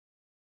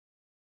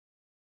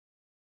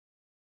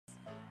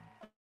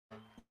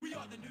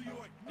the New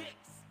York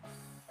Knicks.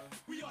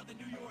 We are the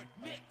New York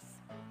Knicks.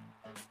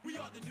 We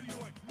are the New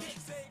York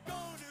Knicks. Say go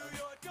New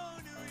York, go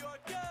New York,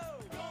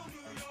 go. Go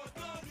New York,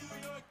 go New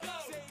York, go.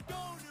 Say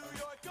go New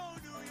York, go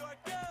New York,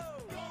 go.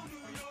 Go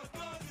New York,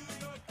 go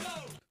New York, go.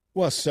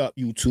 What's up,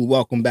 YouTube?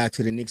 Welcome back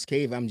to the Knicks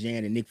Cave. I'm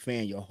Jan, the Knick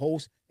fan, your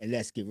host, and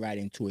let's get right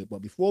into it.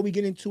 But before we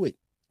get into it,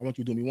 I want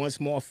you to do me one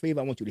small favor.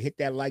 I want you to hit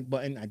that like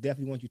button. I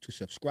definitely want you to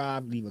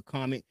subscribe, leave a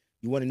comment.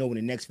 You want to know when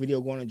the next video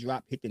going to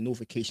drop, hit the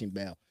notification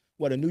bell.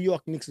 Well, the New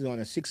York Knicks is on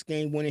a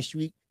 6-game winning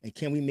streak, and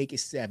can we make it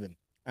 7?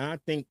 I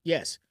think,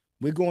 yes.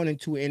 We're going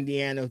into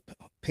Indiana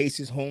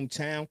Pacers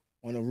hometown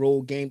on a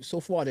road game. So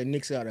far, the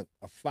Knicks are a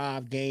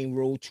 5-game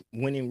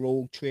winning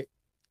road trip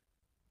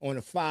on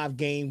a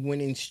 5-game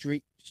winning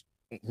streak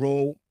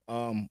roll.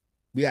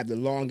 We have the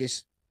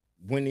longest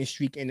winning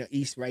streak in the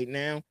East right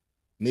now.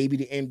 Maybe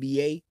the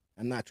NBA.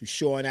 I'm not too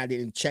sure, and I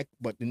didn't check,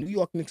 but the New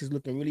York Knicks is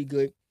looking really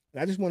good.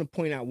 And I just want to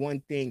point out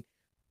one thing.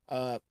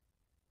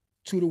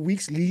 To the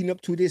weeks leading up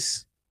to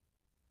this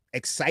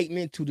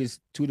excitement, to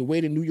the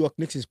way the New York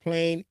Knicks is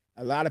playing,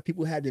 a lot of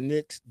people had the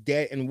Knicks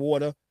dead in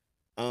water.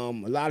 A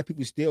lot of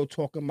people still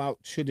talking about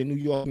should the New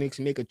York Knicks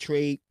make a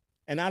trade,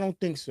 and I don't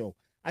think so.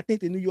 I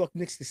think the New York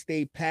Knicks should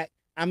stay packed.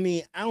 I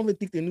mean, I don't even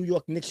think the New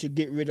York Knicks should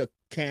get rid of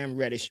Cam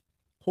Reddish.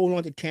 Hold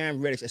on to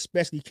Cam Reddish,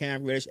 especially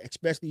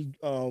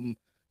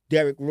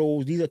Derrick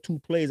Rose. These are two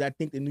players I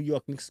think the New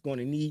York Knicks is going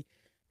to need.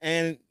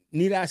 And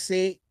need I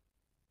say,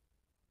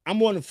 I'm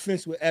on the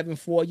fence with Evan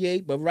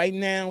Fournier, but right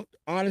now,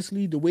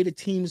 honestly, the way the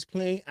team is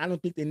playing, I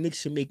don't think the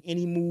Knicks should make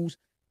any moves.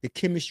 The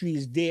chemistry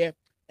is there.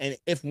 And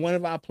if one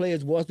of our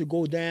players was to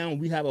go down,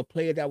 we have a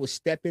player that would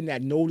step in,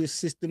 that know the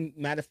system.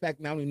 Matter of fact,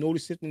 not only know the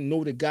system,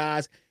 know the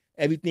guys.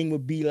 Everything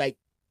would be like,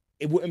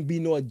 it wouldn't be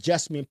no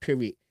adjustment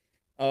period.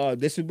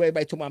 This is where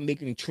everybody talking about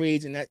making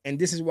trades, and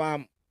this is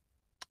why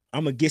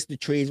I'm against the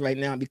trades right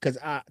now, because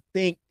I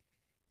think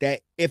that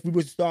if we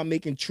would start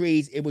making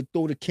trades, it would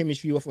throw the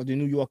chemistry off of the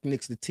New York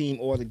Knicks, the team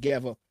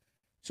altogether.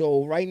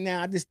 So right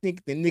now, I just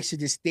think the Knicks should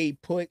just stay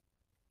put.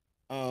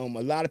 A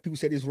lot of people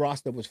said this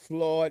roster was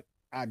flawed.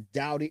 I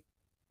doubt it.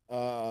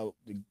 The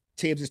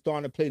Tibbs is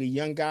starting to play the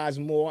young guys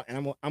more,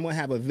 and I'm gonna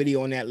have a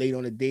video on that later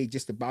on the day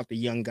just about the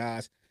young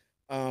guys.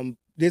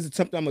 There's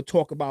something I'm gonna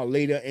talk about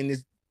later in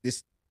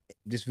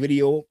this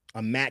video,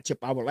 a matchup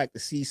I would like to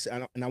see,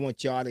 and I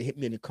want y'all to hit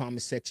me in the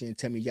comment section and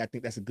tell me y'all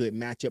think that's a good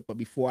matchup. But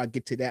before I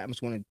get to that, I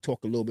just want to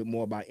talk a little bit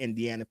more about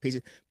Indiana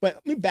Pacers. But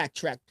let me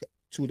backtrack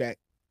to that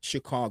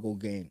Chicago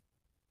game.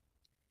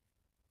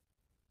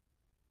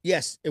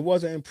 Yes, it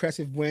was an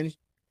impressive win,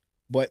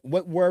 but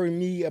what worried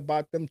me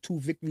about them 2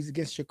 victories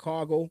against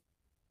Chicago,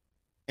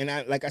 and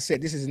like I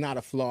said, this is not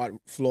a flawed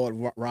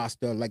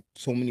roster like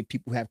so many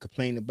people have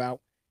complained about,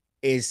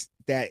 is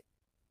that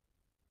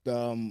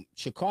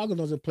Chicago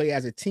doesn't play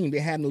as a team. They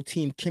have no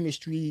team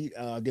chemistry.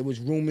 There was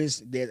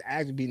rumors. There's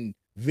actually been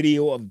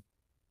video of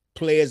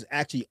players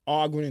actually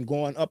arguing and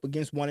going up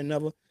against one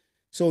another.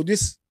 So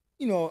this,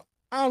 I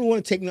don't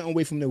want to take nothing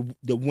away from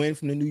the win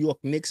from the New York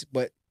Knicks,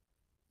 but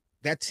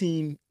that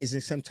team is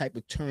in some type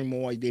of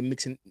turmoil. They're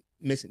missing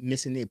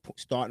their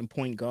starting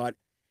point guard.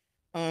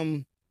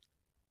 I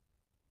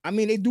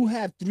mean, they do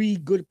have 3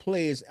 good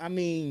players. I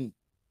mean,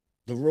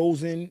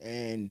 DeRozan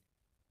and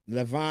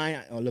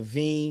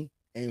Levine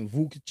and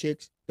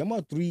Vucevic. Them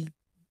are 3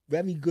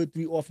 very good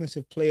 3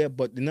 offensive players,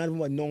 but none of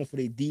them are known for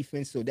their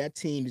defense. So that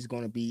team is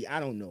going to be, I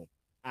don't know.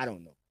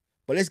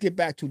 But let's get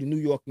back to the New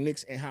York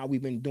Knicks and how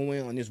we've been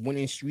doing on this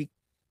winning streak.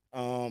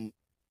 I'm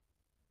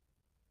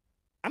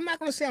not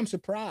going to say I'm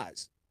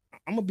surprised.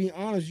 I'm going to be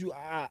honest with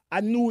you.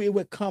 I knew it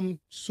would come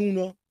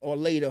sooner or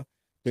later.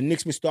 The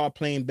Knicks would start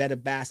playing better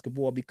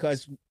basketball,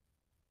 because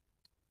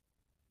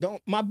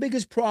my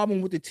biggest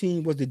problem with the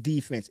team was the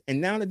defense.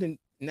 And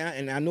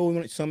and I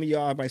know some of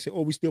y'all might say,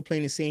 "Oh, we still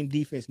playing the same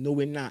defense." No,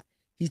 we're not.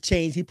 He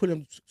changed. He put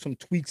some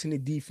tweaks in the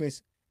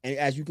defense. And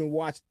as you can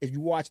watch, if you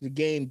watch the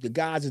game, the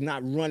guys is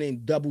not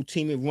running double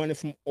teaming, running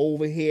from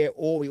over here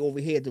all the way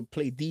over here to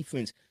play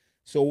defense.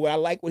 So what I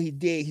like what he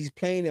did, he's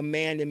playing a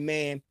man to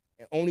man,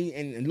 and only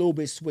and a little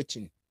bit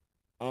switching.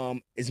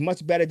 It's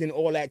much better than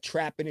all that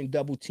trapping and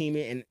double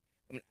teaming.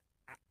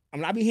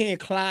 And I be hearing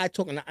Clyde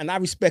talking, and I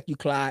respect you,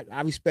 Clyde.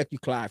 I respect you,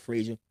 Clyde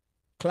Frazier.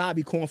 Clyde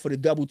be calling for the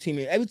double team.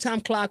 And every time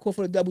Clyde call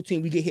for the double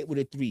team, we get hit with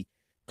a 3.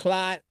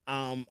 Clyde,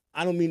 I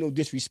don't mean no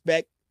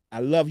disrespect. I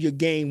love your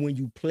game when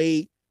you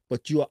play,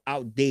 but you are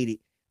outdated.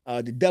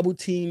 The double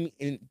team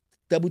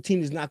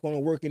is not going to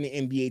work in the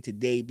NBA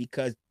today,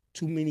 because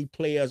too many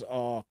players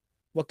are,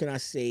 what can I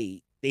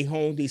say? They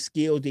hone their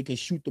skills. They can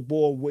shoot the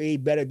ball way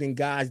better than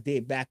guys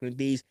did back in the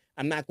days.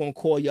 I'm not going to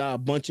call y'all a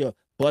bunch of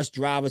bus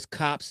drivers,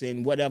 cops,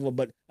 and whatever,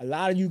 but a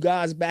lot of you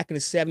guys back in the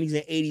 70s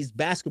and 80s,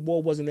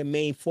 basketball wasn't the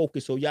main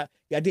focus. So y'all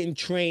didn't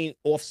train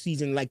off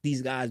season like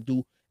these guys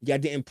do. Y'all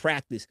didn't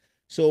practice.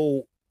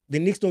 So the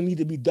Knicks don't need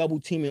to be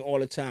double teaming all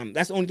the time.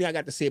 That's the only thing I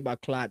got to say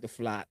about Clyde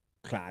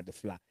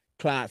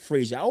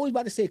Frazier. I always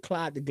about to say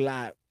Clyde the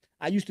Glide.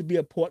 I used to be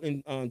a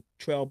Portland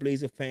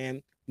Trailblazer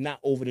fan, not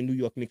over the New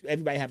York Knicks.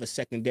 Everybody have a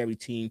secondary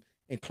team,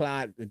 and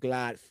Clyde the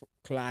Glide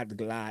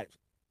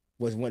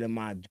was one of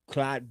my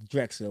Clyde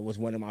Drexler was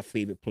one of my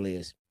favorite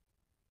players.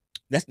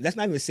 Let's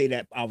not even say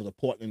that I was a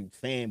Portland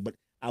fan, but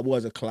I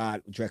was a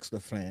Clyde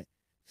Drexler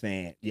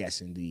fan.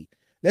 Yes, indeed.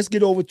 Let's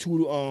get over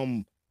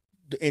to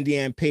the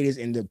Indiana Pacers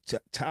and the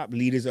top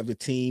leaders of the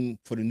team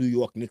for the New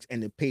York Knicks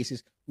and the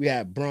Pacers. We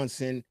have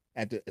Brunson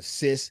at the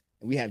assist,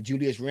 and we have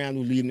Julius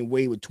Randle leading the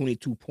way with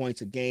 22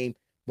 points a game.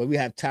 But we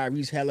have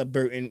Tyrese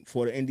Halliburton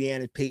for the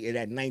Indiana Pacers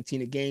at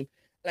 19 a game.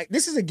 Like,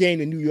 this is a game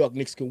the New York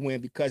Knicks can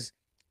win because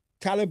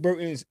Tyler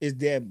Burton is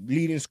their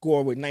leading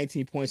scorer with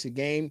 19 points a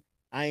game.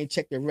 I ain't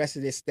checked the rest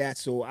of their stats,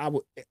 so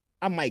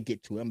I might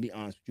get to it. I'm gonna be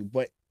honest with you.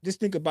 But just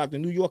think about the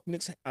New York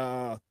Knicks.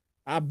 Our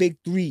big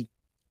three,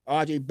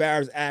 RJ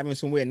Barrett's averaging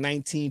somewhere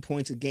 19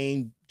 points a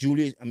game.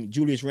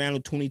 Julius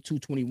Randle 22,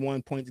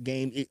 21 points a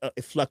game.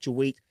 It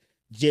fluctuates.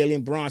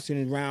 Jalen Bronson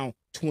is around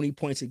 20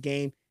 points a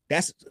game.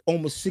 That's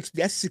almost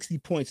 60. That's 60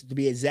 points to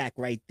be exact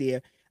right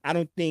there. I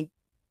don't think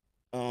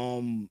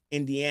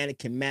Indiana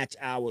can match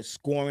our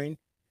scoring.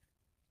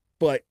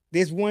 But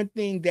there's one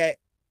thing that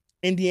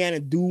Indiana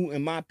do,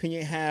 in my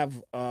opinion,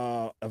 have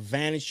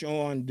advantage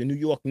on the New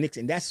York Knicks,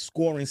 and that's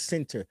scoring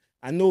center.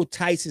 I know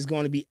Tice is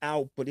going to be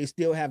out, but they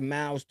still have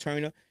Miles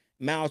Turner.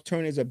 Miles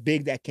Turner is a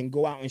big that can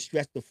go out and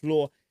stretch the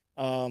floor.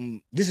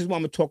 This is what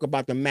I'm going to talk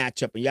about the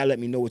matchup, and y'all let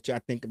me know what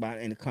y'all think about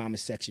it in the comment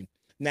section.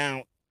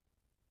 Now,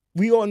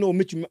 we all know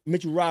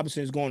Mitchell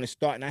Robinson is going to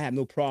start, and I have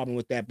no problem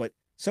with that, but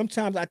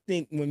sometimes I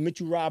think when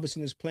Mitchell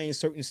Robinson is playing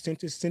certain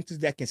centers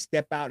that can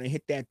step out and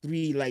hit that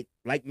three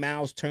like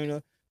Miles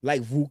Turner,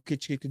 like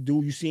Vukic could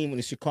do. You see him in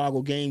the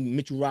Chicago game.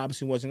 Mitchell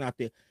Robinson wasn't out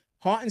there.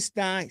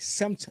 Hartenstein,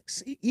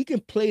 sometimes he can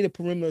play the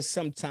perimeter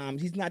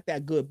sometimes. He's not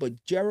that good.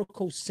 But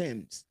Jericho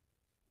Sims,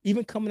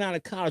 even coming out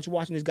of college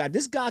watching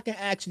this guy can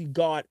actually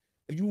guard.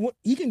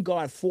 He can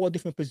guard 4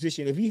 different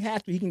positions. If he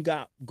has to, he can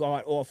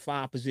guard all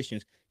 5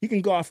 positions. He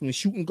can guard from the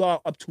shooting guard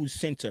up to the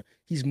center.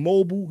 He's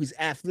mobile, he's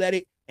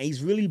athletic, and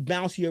he's really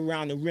bouncy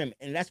around the rim.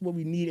 And that's what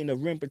we need in a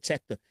rim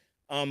protector.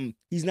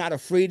 He's not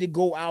afraid to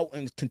go out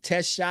and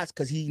contest shots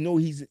because he know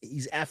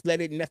he's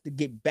athletic enough to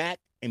get back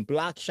and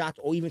block shots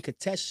or even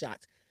contest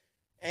shots.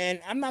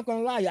 And I'm not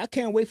gonna lie, I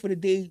can't wait for the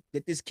day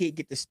that this kid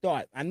get to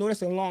start. I know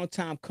that's a long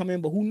time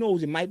coming, but who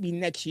knows? It might be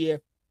next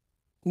year.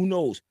 Who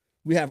knows?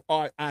 We have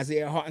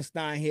Isaiah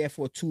Hartenstein here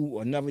for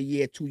another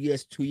year, 2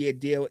 years, 2-year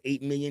deal,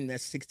 $8 million.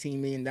 That's $16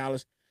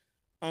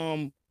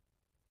 million.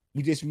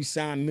 We just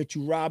re-signed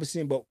Mitchell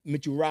Robinson, but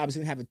Mitchell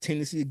Robinson have a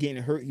tendency of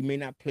getting hurt. He may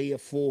not play a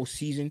full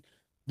season.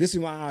 This is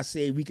why I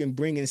say we can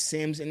bring in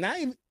Sims, and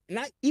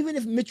not even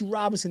if Mitchell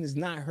Robinson is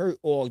not hurt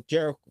or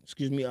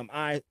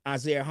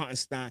Isaiah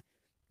Hartenstein,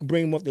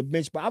 bring him off the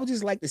bench. But I would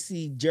just like to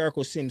see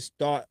Jericho Sims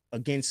start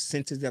against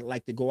centers that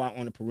like to go out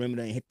on the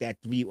perimeter and hit that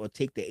 3 or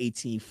take the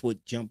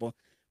 18-foot jumper.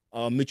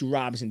 Mitchell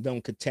Robinson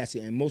don't contest it,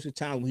 and most of the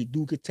time when he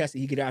do contest it,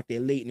 he get out there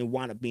late and it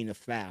wind up being a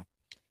foul.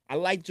 I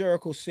like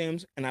Jericho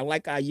Sims and I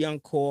like our young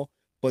core,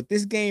 but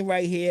this game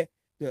right here,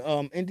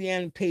 the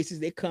Indiana Pacers,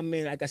 they come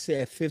in, like I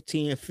said,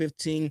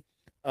 15-15.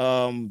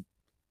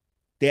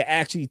 They're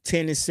actually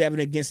 10-7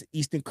 against the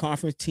Eastern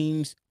Conference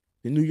teams.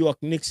 The New York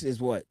Knicks is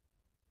what?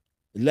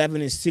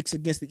 11-6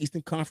 against the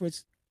Eastern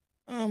Conference.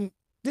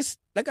 This,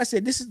 like I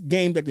said, this is a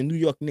game that the New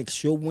York Knicks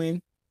should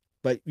win,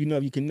 but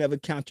you can never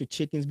count your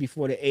chickens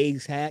before the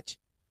eggs hatch.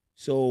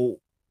 So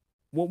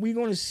what we're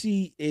going to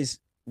see is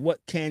what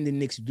can the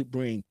Knicks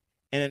bring.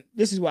 And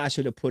this is what I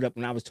should have put up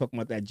when I was talking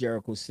about that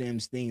Jericho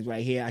Sims things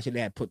right here. I should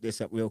have put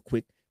this up real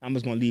quick. I'm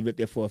just going to leave it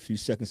there for a few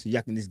seconds so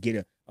y'all can just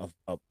get a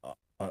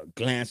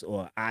glance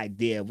or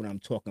idea of what I'm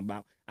talking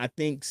about. I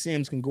think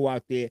Sims can go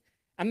out there.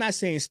 I'm not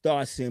saying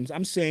start Sims.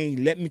 I'm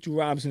saying let Mitchell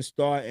Robinson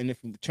start, and if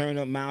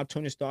Miles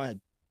Turner start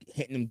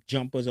hitting them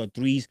jumpers or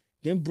threes,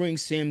 then bring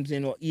Sims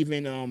in or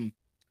even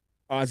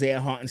Isaiah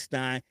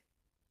Hartenstein.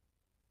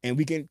 And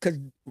we can, because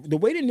the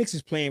way the Knicks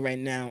is playing right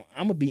now,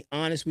 I'm going to be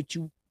honest with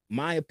you,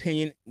 my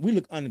opinion, we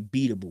look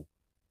unbeatable.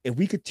 If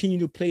we continue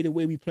to play the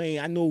way we play,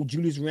 I know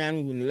Julius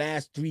Randle in the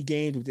last 3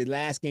 games, with the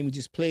last game we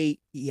just played,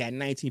 he had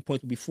 19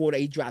 points. But before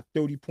that, he dropped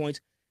 30 points.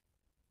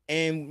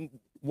 And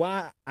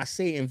why I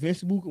say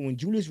invincible, when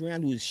Julius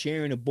Randle is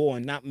sharing the ball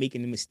and not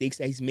making the mistakes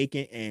that he's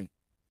making,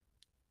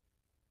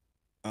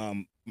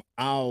 and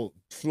our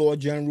floor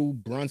general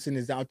Brunson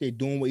is out there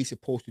doing what he's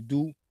supposed to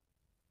do,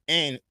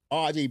 and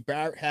RJ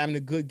Barrett having a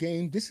good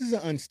game, this is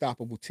an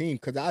unstoppable team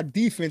because our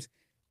defense,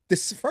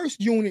 this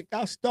first unit,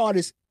 our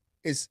starters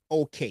is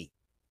okay,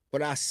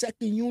 but our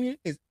second unit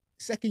is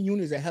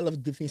a hell of a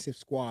defensive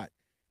squad.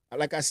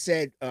 Like I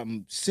said,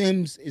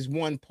 Sims is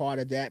one part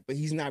of that, but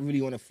he's not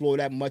really on the floor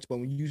that much. But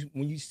when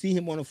you see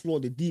him on the floor,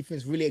 the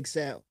defense really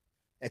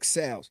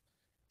excels.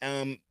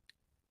 I'm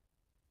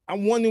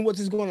wondering what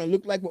this is going to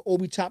look like with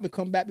Obi Toppin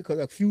come back, because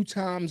a few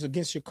times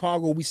against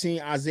Chicago, we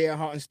seen Isaiah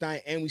Hartenstein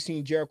and we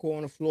seen Jericho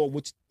on the floor,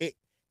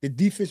 the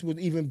defense was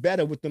even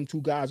better with them 2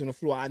 guys on the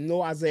floor. I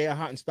know Isaiah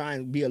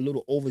Hartenstein be a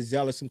little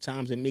overzealous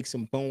sometimes and make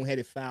some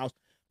boneheaded fouls,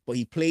 but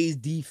he plays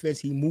defense.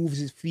 He moves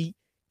his feet.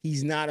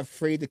 He's not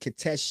afraid to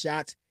contest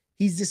shots.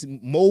 He's just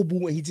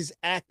mobile and he's just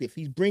active.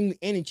 He's bringing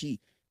energy.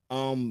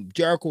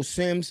 Jericho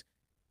Sims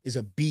is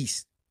a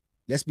beast.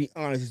 Let's be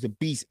honest, it's a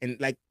beast. And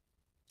like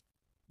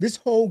this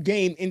whole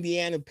game,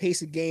 Indiana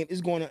Pacer game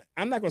is going to.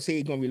 I'm not going to say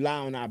it's going to rely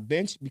on our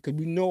bench because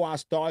we know our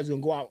starters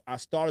going to go out. Our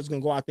starters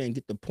going to go out there and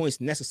get the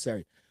points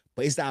necessary.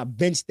 But it's our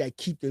bench that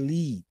keep the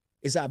lead.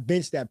 It's our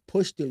bench that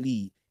push the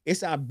lead.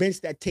 It's our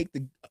bench that take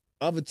the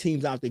other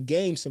teams out the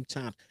game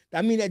sometimes.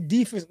 I mean, that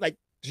defense, like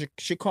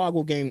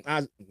Chicago game,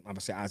 I'm going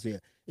to say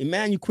Isaiah.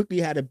 Emmanuel quickly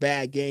had a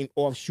bad game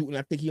off shooting.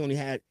 I think he only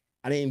had,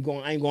 I ain't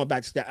going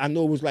back to that. I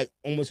know it was like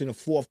almost in the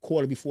fourth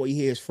quarter before he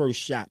hit his first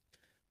shot.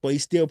 But he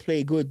still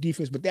played good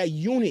defense. But that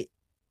unit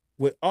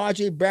with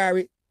R.J.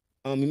 Barrett,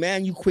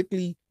 Emmanuel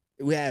quickly,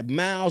 we had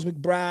Miles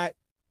McBride,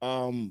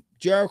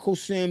 Jericho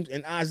Sims,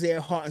 and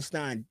Isaiah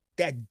Hartenstein.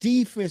 That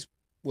defense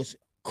was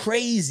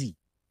crazy.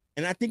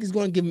 And I think it's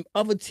going to give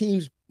other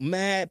teams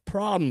mad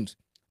problems.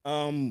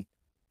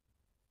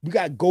 We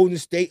got Golden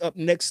State up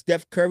next.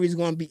 Steph Curry's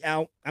going to be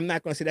out. I'm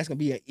not going to say that's going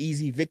to be an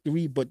easy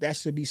victory, but that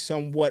should be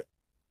somewhat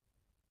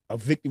a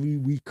victory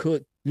we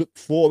could look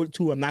forward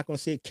to. I'm not going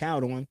to say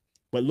count on,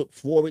 but look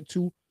forward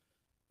to.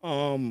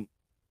 The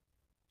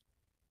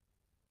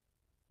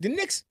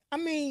Knicks, I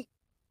mean,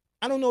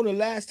 I don't know the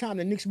last time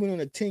the Knicks went on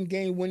a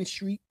 10-game winning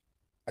streak.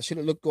 I should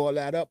have looked all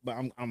that up, but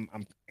I'm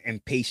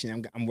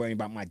impatient. I'm worrying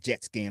about my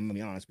Jets game. I'm gonna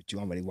be honest with you.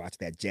 I already watched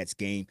that Jets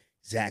game.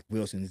 Zach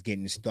Wilson is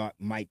getting the start.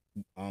 Mike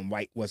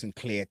White wasn't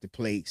cleared to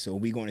play, so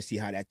we're going to see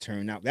how that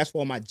turned out. That's for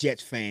all my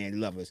Jets fan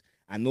lovers.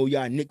 I know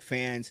y'all Knicks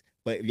fans,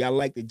 but if y'all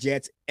like the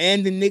Jets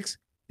and the Knicks,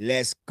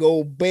 let's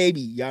go,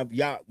 baby. Y'all,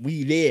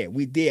 we there.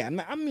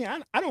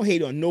 I don't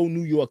hate on no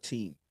New York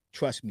team.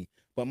 Trust me.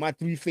 But my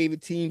three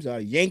favorite teams are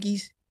the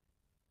Yankees,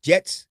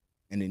 Jets,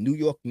 and the New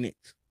York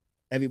Knicks.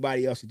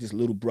 Everybody else is just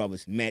little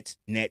brothers, Mets,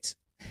 Nets,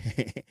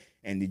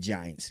 and the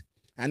Giants.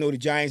 I know the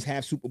Giants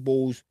have Super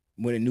Bowls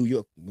when the New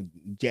York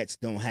Jets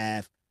don't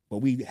have, but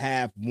we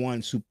have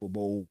one Super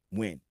Bowl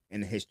win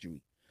in the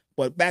history.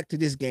 But back to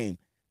this game.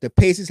 The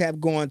Pacers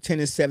have gone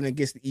 10-7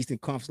 against the Eastern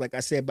Conference, like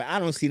I said, but I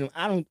don't see them.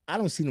 I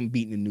don't see them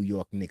beating the New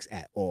York Knicks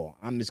at all.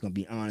 I'm just gonna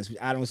be honest.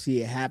 I don't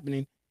see it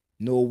happening.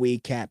 No way,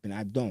 Captain.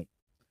 I don't.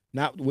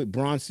 Not with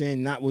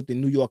Bronson, not with the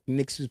New York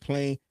Knicks is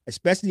playing,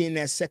 especially in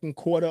that second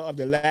quarter of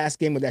the last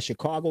game of that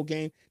Chicago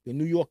game. The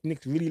New York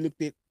Knicks really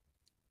looked at,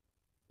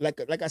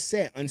 like I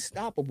said,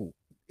 unstoppable.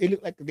 They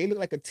look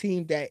like a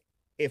team that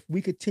if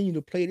we continue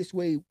to play this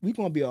way, we're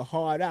gonna be a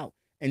hard out.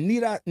 And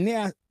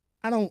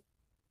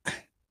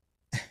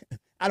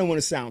I don't want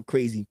to sound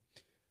crazy,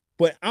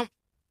 but I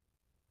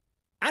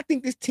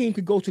think this team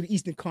could go to the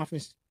Eastern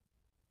Conference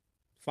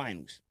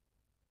Finals.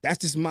 That's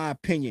just my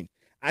opinion.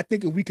 I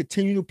think if we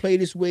continue to play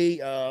this way,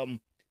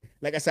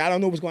 like I said, I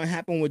don't know what's going to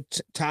happen with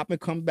Toppin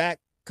come back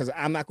because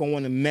I'm not going to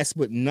want to mess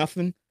with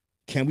nothing.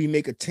 Can we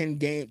make a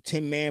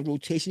 10-man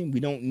rotation? We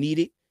don't need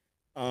it.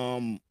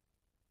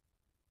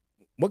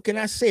 What can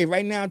I say?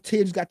 Right now,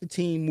 Tibbs got the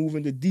team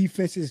moving. The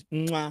defense is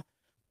the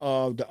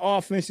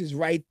offense is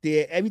right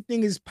there.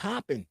 Everything is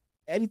popping.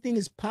 Everything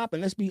is popping.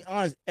 Let's be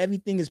honest.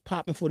 Everything is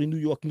popping for the New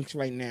York Knicks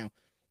right now.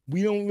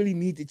 We don't really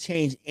need to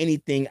change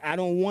anything. I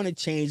don't want to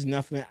change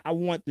nothing. I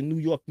want the New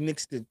York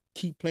Knicks to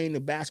keep playing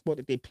the basketball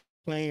that they're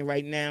playing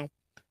right now.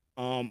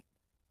 I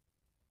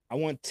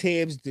want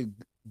Tibbs to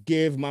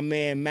give my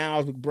man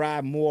Miles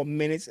McBride more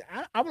minutes.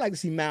 I would like to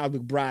see Miles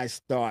McBride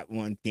start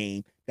one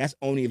game. That's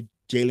only if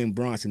Jalen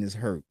Brunson is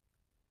hurt.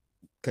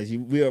 Because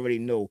we already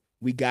know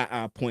we got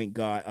our point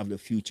guard of the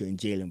future in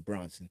Jalen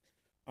Brunson.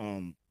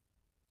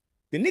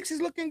 The Knicks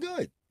is looking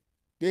good.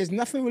 There's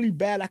nothing really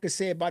bad I could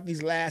say about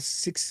these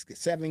last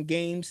 6-7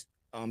 games.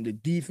 The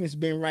defense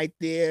been right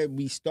there.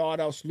 We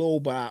start out slow,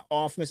 but our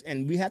offense,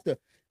 and we have to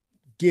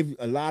give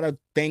a lot of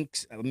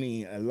thanks. I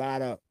mean, a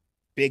lot of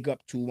big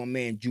up to my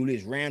man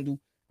Julius Randle.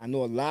 I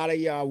know a lot of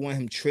y'all want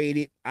him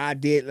traded. I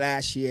did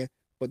last year,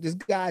 but this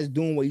guy's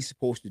doing what he's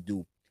supposed to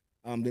do.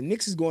 The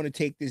Knicks is going to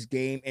take this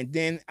game, and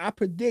then I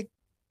predict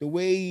the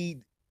way,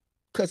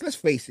 because let's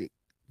face it,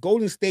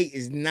 Golden State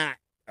is not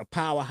a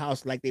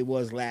powerhouse like they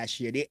was last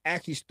year. They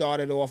actually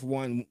started off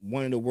one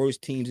of the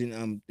worst teams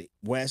in the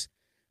West.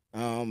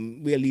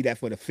 We'll leave that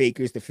for the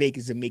Fakers. The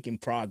Fakers are making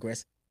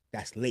progress.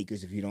 That's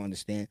Lakers if you don't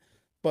understand.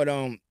 But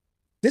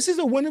this is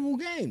a winnable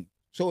game.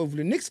 So if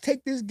the Knicks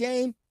take this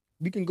game,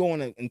 we can go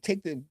on and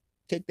take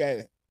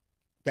that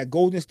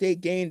Golden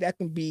State game. That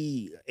can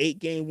be an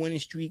 8-game winning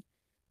streak.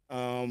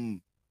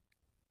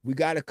 We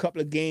got a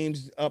couple of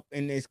games up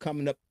and it's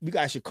coming up. We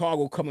got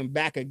Chicago coming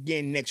back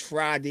again next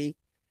Friday.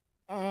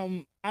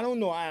 I don't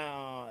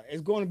know.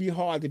 It's going to be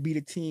hard to beat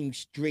a team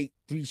 3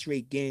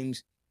 straight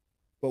games,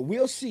 but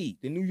we'll see.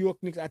 The New York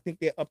Knicks, I think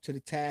they're up to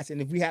the task.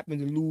 And if we happen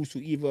to lose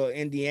to either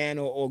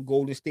Indiana or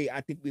Golden State,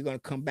 I think we're going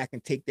to come back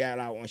and take that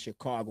out on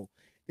Chicago.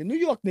 The New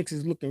York Knicks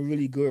is looking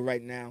really good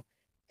right now.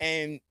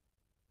 And,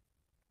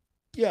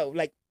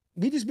 like,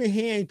 we just been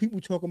hearing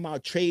people talking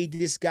about trade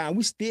this guy.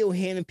 We still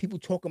hearing people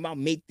talking about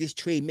make this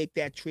trade, make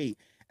that trade.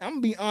 I'm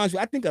going to be honest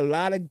with you. I think a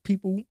lot of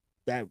people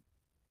that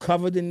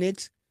cover the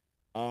Knicks,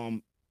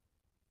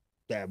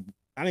 that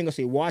I ain't gonna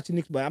say watch the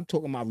Knicks, but I'm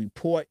talking about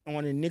report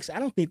on the Knicks. I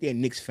don't think they're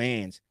Knicks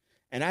fans,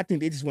 and I think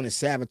they just want to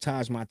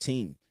sabotage my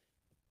team.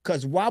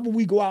 Cause why would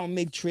we go out and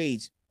make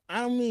trades?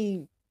 I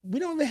mean, we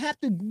don't have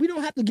to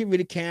get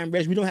rid of Cam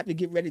Reddish. We don't have to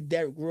get rid of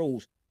Derrick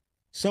Rose.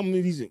 Some of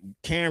these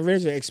Cam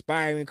Reddish are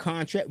expiring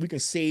contract. We can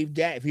save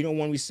that. If you don't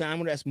want to resign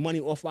him, that's money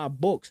off our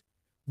books.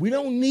 We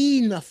don't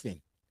need nothing.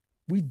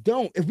 We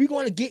don't. If we're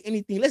going to get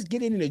anything, let's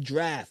get it in the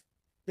draft.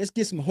 Let's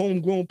get some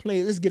homegrown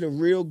players. Let's get a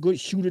real good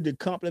shooter to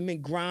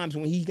complement Grimes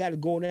when he got to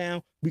go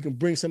down. We can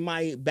bring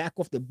somebody back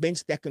off the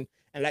bench that can.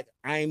 And like,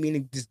 I ain't mean to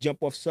just jump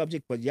off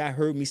subject, but y'all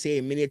heard me say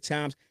it many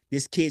times.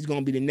 This kid's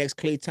gonna be the next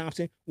Klay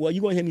Thompson. Well,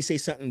 you're gonna hear me say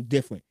something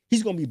different.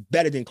 He's gonna be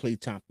better than Klay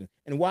Thompson.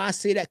 And why I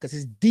say that? Because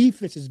his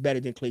defense is better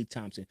than Klay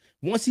Thompson.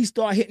 Once he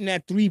start hitting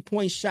that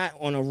 3-point shot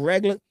on a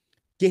regular,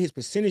 get his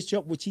percentage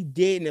up, which he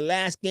did in the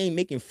last game,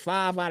 making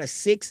 5 out of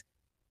 6.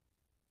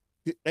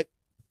 Like,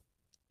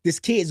 this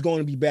kid's going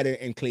to be better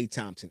than Klay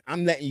Thompson.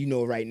 I'm letting you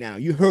know right now.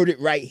 You heard it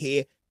right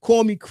here.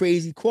 Call me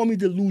crazy. Call me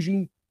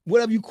delusional.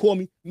 Whatever you call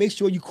me, make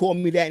sure you call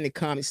me that in the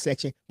comment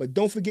section. But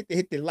don't forget to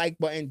hit the like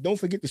button. Don't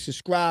forget to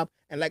subscribe.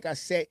 And like I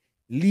said,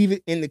 leave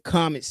it in the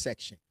comment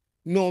section.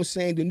 You know what I'm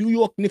saying? The New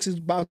York Knicks is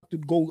about to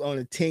go on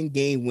a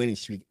 10-game winning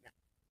streak.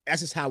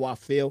 That's just how I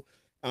feel.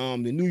 The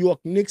New York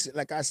Knicks,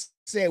 like I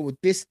said,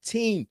 with this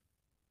team,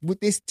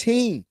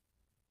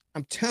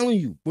 I'm telling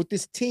you, with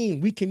this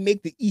team, we can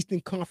make the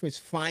Eastern Conference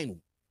Final.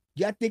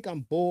 Y'all think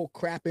I'm bull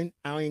crapping?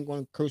 I ain't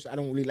going to curse. I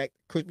don't really like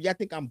curse. But y'all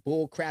think I'm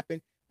bull crapping?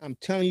 I'm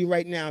telling you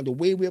right now, the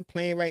way we're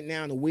playing right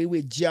now, the way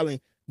we're gelling,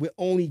 we're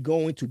only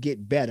going to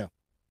get better.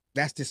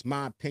 That's just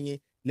my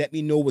opinion. Let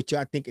me know what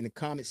y'all think in the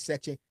comment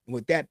section. And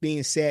with that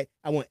being said,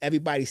 I want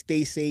everybody to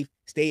stay safe,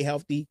 stay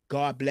healthy,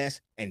 God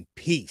bless, and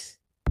peace.